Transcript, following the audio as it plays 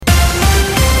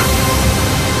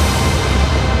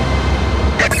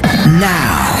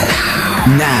Now,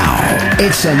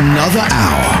 it's another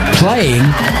hour playing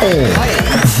all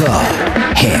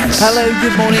the hits. Hello,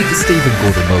 good morning. It's Stephen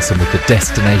Gordon Wilson with the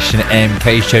Destination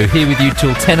MK Show, here with you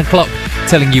till 10 o'clock,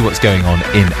 telling you what's going on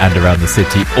in and around the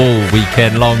city all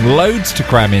weekend long. Loads to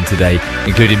cram in today,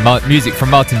 including music from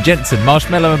Martin Jensen,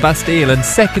 Marshmello and Bastille, and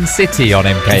Second City on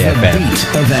MKFM. The beat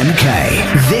of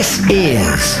MK. This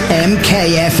is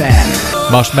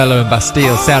MKFM. Marshmello and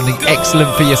Bastille sounding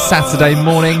excellent for your Saturday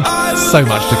morning. So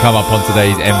much to come up on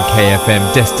today's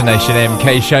MKFM Destination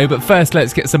MK Show, but first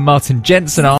let's get some Martin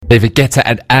Jensen on. David Guetta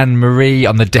and Anne-Marie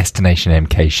on the Destination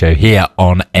MK Show here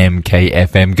on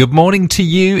MKFM. Good morning to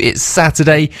you. It's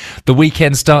Saturday. The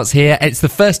weekend starts here. It's the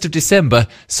 1st of December,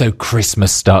 so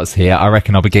Christmas starts here. I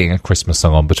reckon I'll be getting a Christmas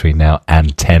song on between now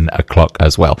and 10 o'clock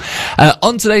as well.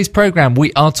 On today's programme,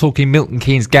 we are talking Milton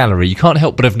Keynes Gallery. You can't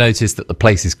help but have noticed that the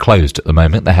place is closed at the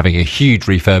moment. They're having a huge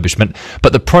refurbishment,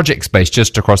 but the project space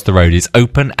just across the road is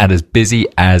open and as busy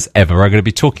as ever. I'm going to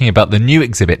be talking about the new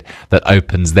exhibit that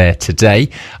opens there today.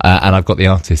 And I've got the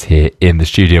artists here in the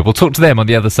studio. We'll talk to them on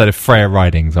the other side of Freya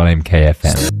Ridings on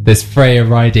MKFM. There's Freya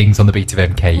Ridings on the beat of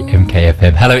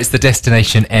MKFM. Hello, it's the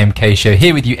Destination MK Show,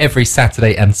 here with you every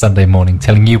Saturday and Sunday morning,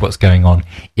 telling you what's going on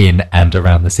in and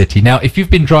around the city. Now, if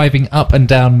you've been driving up and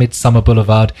down Midsummer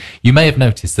Boulevard, you may have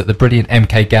noticed that the brilliant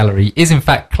MK Gallery is in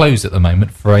fact closed at the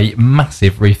moment for a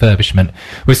massive refurbishment.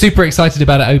 We're super excited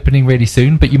about it opening really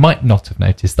soon, but you might not have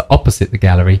noticed that opposite the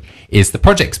gallery is the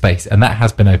project space, and that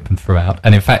has been open throughout.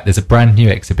 And in fact, there's a brand new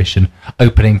exhibition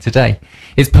opening today.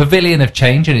 It's Pavilion of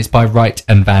Change, and it's by Wright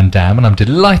and Van Dam, and I'm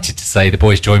delighted to say the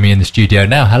boys join me in the studio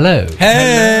now. Hello.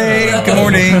 Hey, hello. Good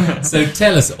morning. So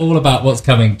tell us all about what's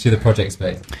coming to the project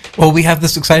space. Well, we have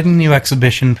this exciting new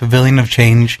exhibition, Pavilion of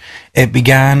Change. It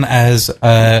began as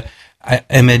an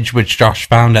image which Josh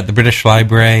found at the British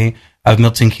Library of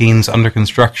Milton Keynes under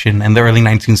construction in the early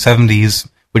 1970s,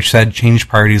 which said change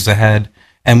parties ahead.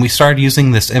 And we started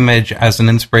using this image as an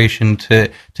inspiration to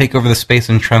take over the space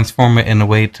and transform it in a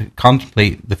way to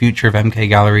contemplate the future of MK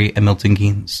Gallery and Milton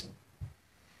Keynes.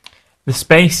 The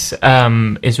space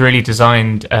is really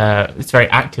designed, it's very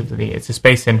actively, it's a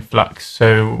space in flux.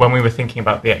 So when we were thinking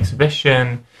about the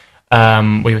exhibition,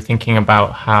 we were thinking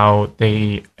about how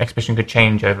the exhibition could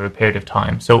change over a period of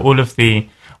time. So all of the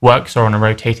works are on a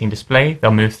rotating display. They'll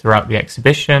move throughout the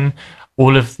exhibition.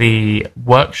 All of the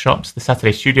workshops, the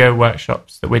Saturday Studio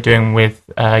workshops that we're doing with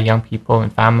young people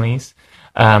and families,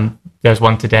 there's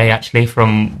one today actually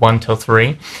from 1 till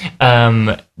 3.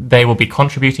 They will be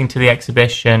contributing to the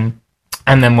exhibition,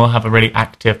 and then we'll have a really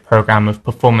active program of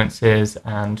performances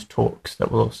and talks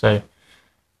that will also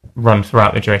run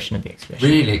throughout the duration of the exhibition.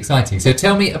 Really exciting. So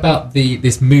tell me about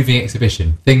this moving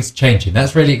exhibition, things changing.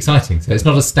 That's really exciting. So it's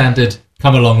not a standard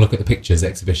come along, look at the pictures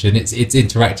exhibition. It's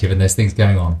interactive and there's things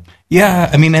going on. Yeah,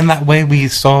 I mean, in that way we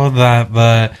saw that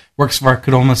the works of art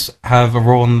could almost have a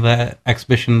role in the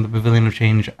exhibition, the Pavilion of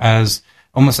Change, as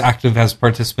almost active as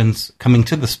participants coming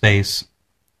to the space.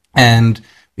 And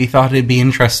we thought it'd be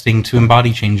interesting to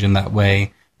embody change in that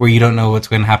way, where you don't know what's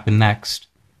going to happen next.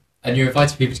 And you're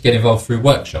inviting people to get involved through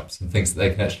workshops and things that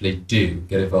they can actually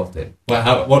get involved in.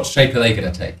 Well, what shape are they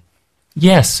going to take?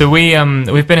 Yes, so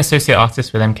we've been associate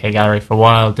artists with MK Gallery for a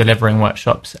while, delivering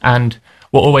workshops, and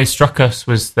what always struck us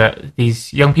was that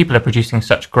these young people are producing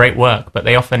such great work, but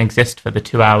they often exist for the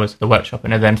 2 hours of the workshop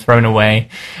and are then thrown away.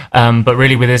 But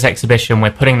really with this exhibition,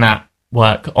 we're putting that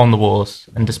work on the walls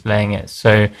and displaying it.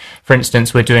 So, for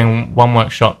instance, we're doing one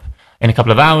workshop in a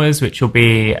couple of hours, which will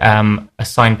be a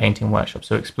sign painting workshop.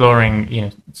 So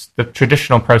exploring, the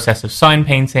traditional process of sign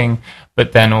painting,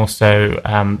 but then also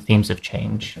themes of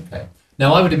change. Okay.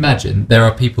 Now, I would imagine there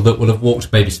are people that will have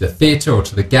walked maybe to the theatre or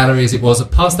to the gallery as it was,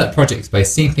 past that project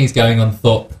space, seen things going on,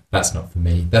 thought, that's not for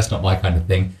me, that's not my kind of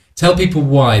thing. Tell people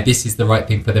why this is the right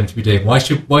thing for them to be doing. Why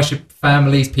should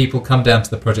families, people come down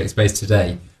to the project space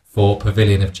today for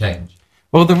Pavilion of Change?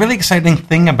 Well, the really exciting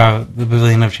thing about the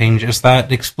Pavilion of Change is that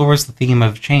it explores the theme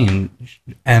of change.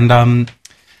 And,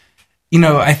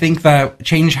 I think that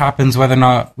change happens whether or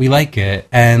not we like it.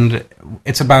 And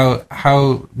it's about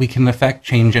how we can affect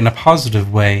change in a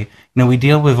positive way. We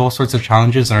deal with all sorts of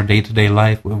challenges in our day-to-day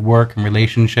life with work and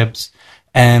relationships,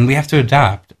 and we have to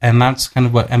adapt. And that's kind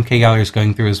of what MK Gallery is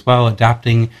going through as well,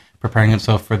 adapting, preparing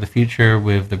itself for the future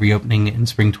with the reopening in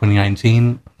spring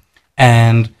 2019.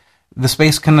 And the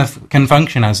space can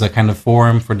function as a kind of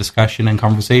forum for discussion and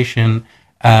conversation,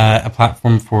 a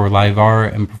platform for live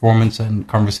art and performance and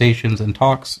conversations and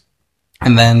talks,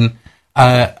 and then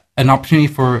an opportunity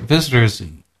for visitors,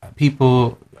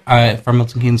 people from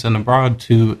Milton Keynes and abroad,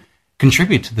 to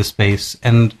contribute to the space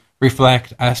and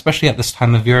reflect, especially at this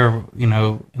time of year, in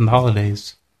the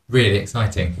holidays. Really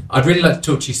exciting. I'd really like to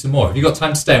talk to you some more. Have you got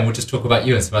time to stay and we'll just talk about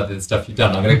you and some other stuff you've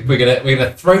done? We're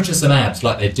gonna throw to some ads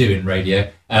like they do in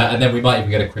radio, and then we might even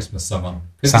get a Christmas song on.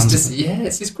 Because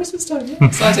it's Christmas time. Yeah,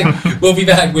 exciting. We'll be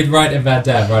back with Wright and Van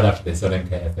Dam right after this on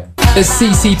MKFM. There's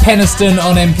CC Peniston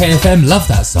on MKFM. Love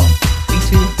that song. Me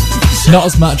too. Not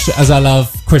as much as I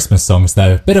love Christmas songs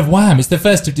though. Bit of Wham! It's the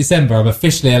 1st of December. I'm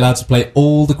officially allowed to play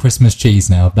all the Christmas cheese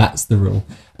now. That's the rule.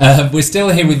 We're still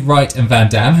here with Wright and Van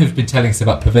Dam, who've been telling us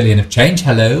about Pavilion of Change.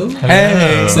 Hello.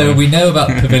 Hey. So we know about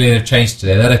Pavilion of Change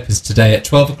today. That opens today at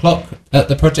 12 o'clock at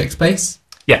the Project Space.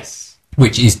 Yes.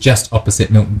 Which is just opposite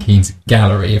Milton Keynes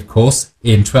Gallery, of course,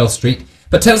 in 12th Street.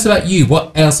 But tell us about you.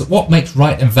 What makes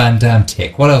Wright and Van Dam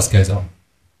tick? What else goes on?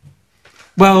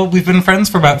 Well, we've been friends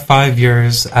for about 5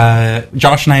 years.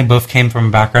 Josh and I both came from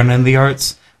a background in the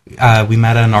arts. We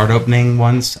met at an art opening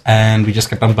once, and we just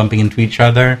kept on bumping into each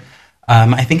other.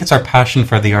 I think it's our passion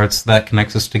for the arts that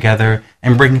connects us together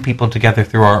and bringing people together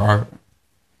through our art.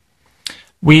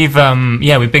 We've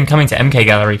been coming to MK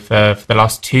Gallery for the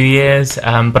last 2 years,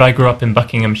 but I grew up in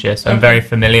Buckinghamshire, so I'm very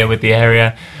familiar with the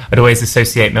area. I'd always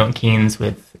associate Milton Keynes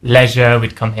with leisure.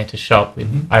 We'd come here to shop.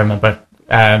 I remember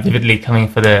vividly coming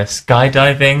for the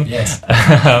skydiving. Yes.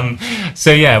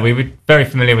 We were very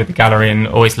familiar with the gallery and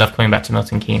always loved coming back to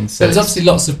Milton Keynes. So there's obviously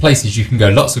lots of places you can go,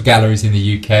 lots of galleries in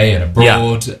the UK and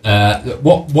abroad. Yeah.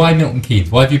 Why Milton Keynes?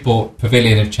 Why have you brought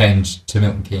Pavilion of Change to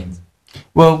Milton Keynes?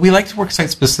 Well, we like to work site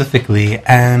specifically,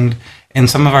 and in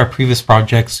some of our previous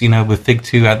projects, with Fig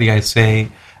 2 at the ISA,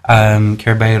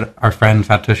 carried by our friend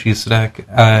Fatushi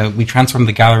Sadek, we transformed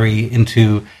the gallery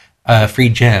into a free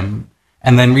gym.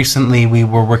 And then recently we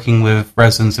were working with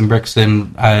residents in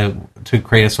Brixton to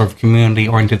create a sort of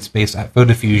community-oriented space at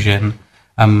Photofusion,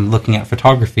 looking at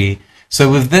photography.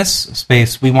 So with this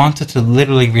space, we wanted to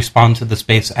literally respond to the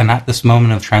space, and at this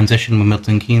moment of transition with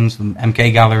Milton Keynes, with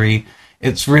MK Gallery,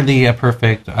 it's really a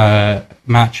perfect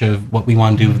match of what we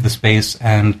want to do with the space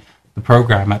and the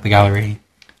program at the gallery.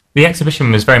 The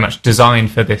exhibition was very much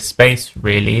designed for this space,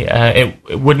 really.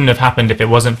 It wouldn't have happened if it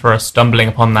wasn't for us stumbling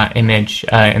upon that image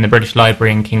in the British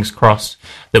Library in King's Cross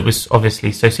that was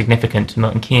obviously so significant to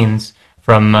Milton Keynes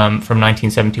from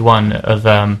 1971 of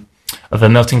a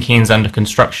Milton Keynes under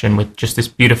construction with just this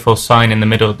beautiful sign in the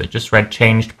middle that just read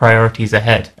 "Changed Priorities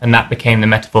Ahead," and that became the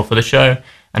metaphor for the show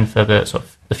and for the sort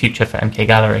of the future for MK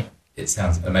Gallery. It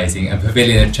sounds amazing. And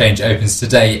Pavilion of Change opens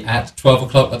today at 12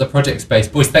 o'clock at the Project Space.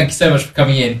 Boys, thank you so much for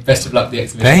coming in. Best of luck with the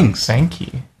exhibition. Thanks. Thank you.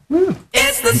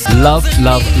 Love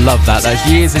that. That's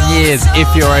Years and Years,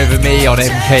 If You're Over Me on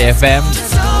MKFM.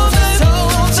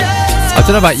 I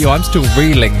don't know about you, I'm still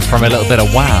reeling from a little bit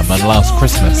of Wham and Last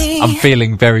Christmas. I'm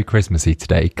feeling very Christmassy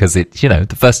today because it's, the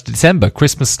 1st of December.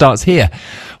 Christmas starts here.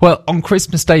 Well, on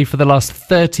Christmas Day for the last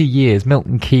 30 years,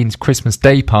 Milton Keynes Christmas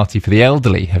Day Party for the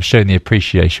elderly have shown the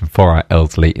appreciation for our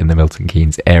elderly in the Milton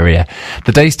Keynes area.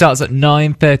 The day starts at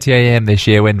 9:30am this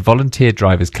year when volunteer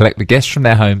drivers collect the guests from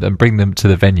their homes and bring them to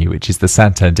the venue, which is the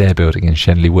Santander building in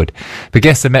Shenley Wood. The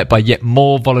guests are met by yet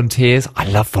more volunteers. I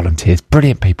love volunteers,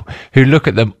 brilliant people, who look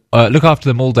after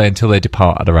them all day until they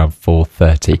depart at around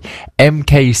 4:30.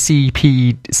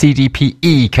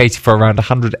 CDPE cater for around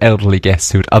 100 elderly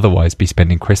guests who would otherwise be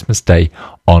spending Christmas Day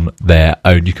on their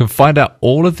own. You can find out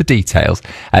all of the details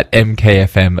at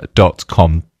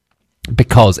mkfm.com.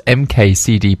 Because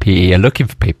MKCDPE are looking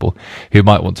for people who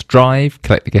might want to drive,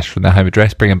 collect the guests from their home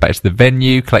address, bring them back to the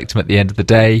venue, collect them at the end of the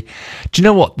day. Do you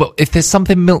know what? Well, if there's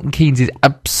something Milton Keynes is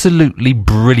absolutely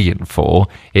brilliant for,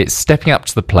 it's stepping up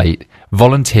to the plate,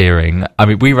 volunteering. I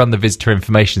mean, we run the Visitor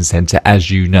Information Centre, as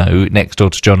you know, next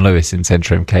door to John Lewis in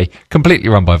Centre MK, completely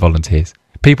run by volunteers.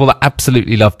 People that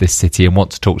absolutely love this city and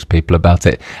want to talk to people about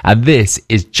it. And this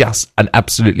is just an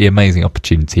absolutely amazing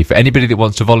opportunity for anybody that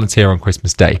wants to volunteer on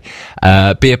Christmas Day.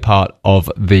 Be a part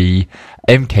of the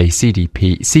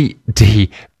CDPE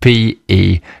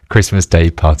Christmas Day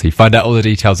Party. Find out all the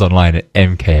details online at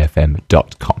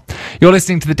mkfm.com. You're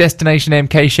listening to the Destination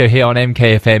MK show here on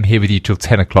MKFM, here with you till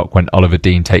 10 o'clock when Oliver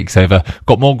Dean takes over.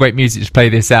 Got more great music to play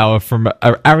this hour from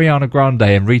Ariana Grande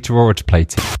and Rita Ora to play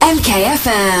too.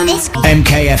 MKFM.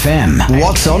 MKFM.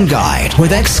 What's on Guide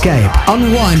with Escape.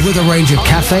 Unwind with a range of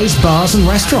cafes, bars and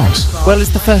restaurants. Well,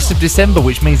 it's the 1st of December,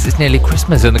 which means it's nearly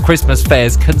Christmas, and the Christmas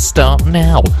fairs can start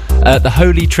now. The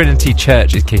Holy Trinity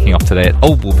Church is kicking off today at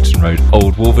Old Wolverton Road,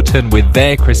 Old Wolverton. Wolverton with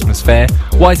their Christmas fair.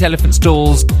 White Elephant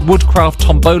stalls, woodcraft,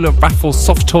 tombola, raffles,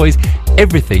 soft toys,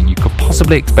 everything you could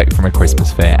possibly expect from a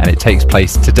Christmas fair, and it takes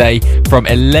place today from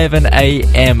 11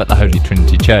 a.m. at the Holy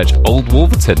Trinity Church, Old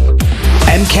Wolverton.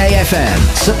 MKFM,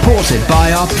 supported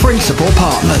by our principal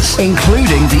partners,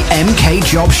 including the MK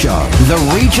Job Show, the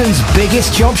region's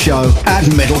biggest job show at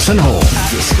Middleton Hall.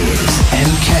 This is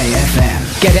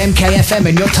MKFM. Get MKFM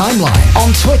in your timeline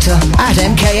on Twitter at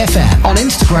MKFM, on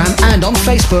Instagram and on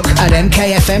Facebook at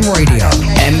MKFM Radio.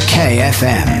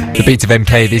 MKFM. The beat of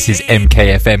MK, this is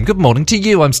MKFM. Good morning to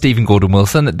you, I'm Stephen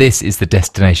Gordon-Wilson. This is the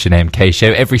Destination MK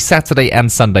show. Every Saturday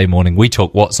and Sunday morning we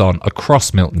talk what's on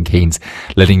across Milton Keynes,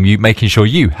 making sure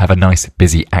you have a nice,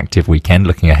 busy, active weekend,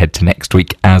 looking ahead to next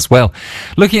week as well.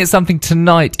 Looking at something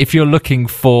tonight, if you're looking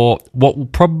for what will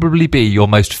probably be your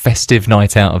most festive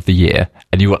night out of the year,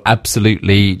 and you will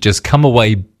absolutely just come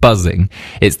away buzzing,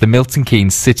 it's the Milton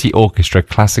Keynes City Orchestra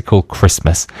Classical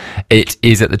Christmas. It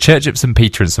is at the Church of St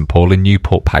Peter and St Paul in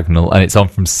Newport Pagnell, and it's on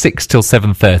from 6 till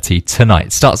 7:30 tonight.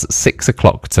 It starts at 6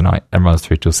 o'clock tonight and runs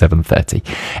through till 7:30.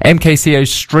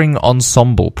 MKCO's String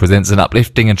Ensemble presents an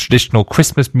uplifting and traditional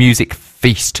Christmas music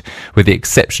feast with the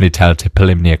exceptionally talented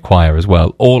Polymnia Choir as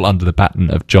well, all under the baton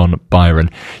of John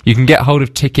Byron. You can get hold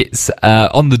of tickets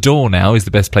on the door now is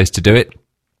the best place to do it.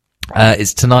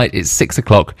 It's tonight, it's 6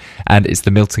 o'clock, and it's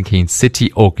the Milton Keynes City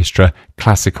Orchestra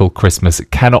Classical Christmas.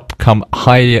 It cannot come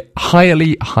highly, hang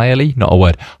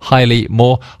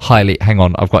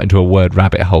on, I've got into a word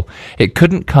rabbit hole. It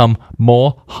couldn't come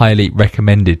more highly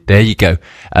recommended. There you go,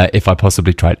 if I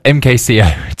possibly tried.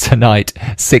 MKCO tonight,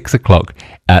 6 o'clock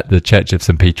at the Church of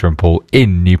St Peter and Paul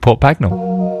in Newport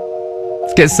Pagnell.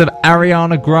 Let's get some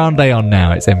Ariana Grande on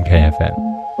now, it's MKFM.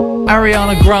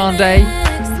 Ariana Grande.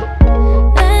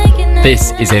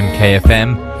 This is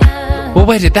MKFM. Well,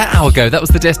 where did that hour go? That was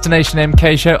the Destination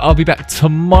MK show. I'll be back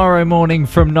tomorrow morning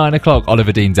from 9 o'clock.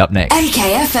 Oliver Dean's up next.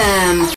 MKFM.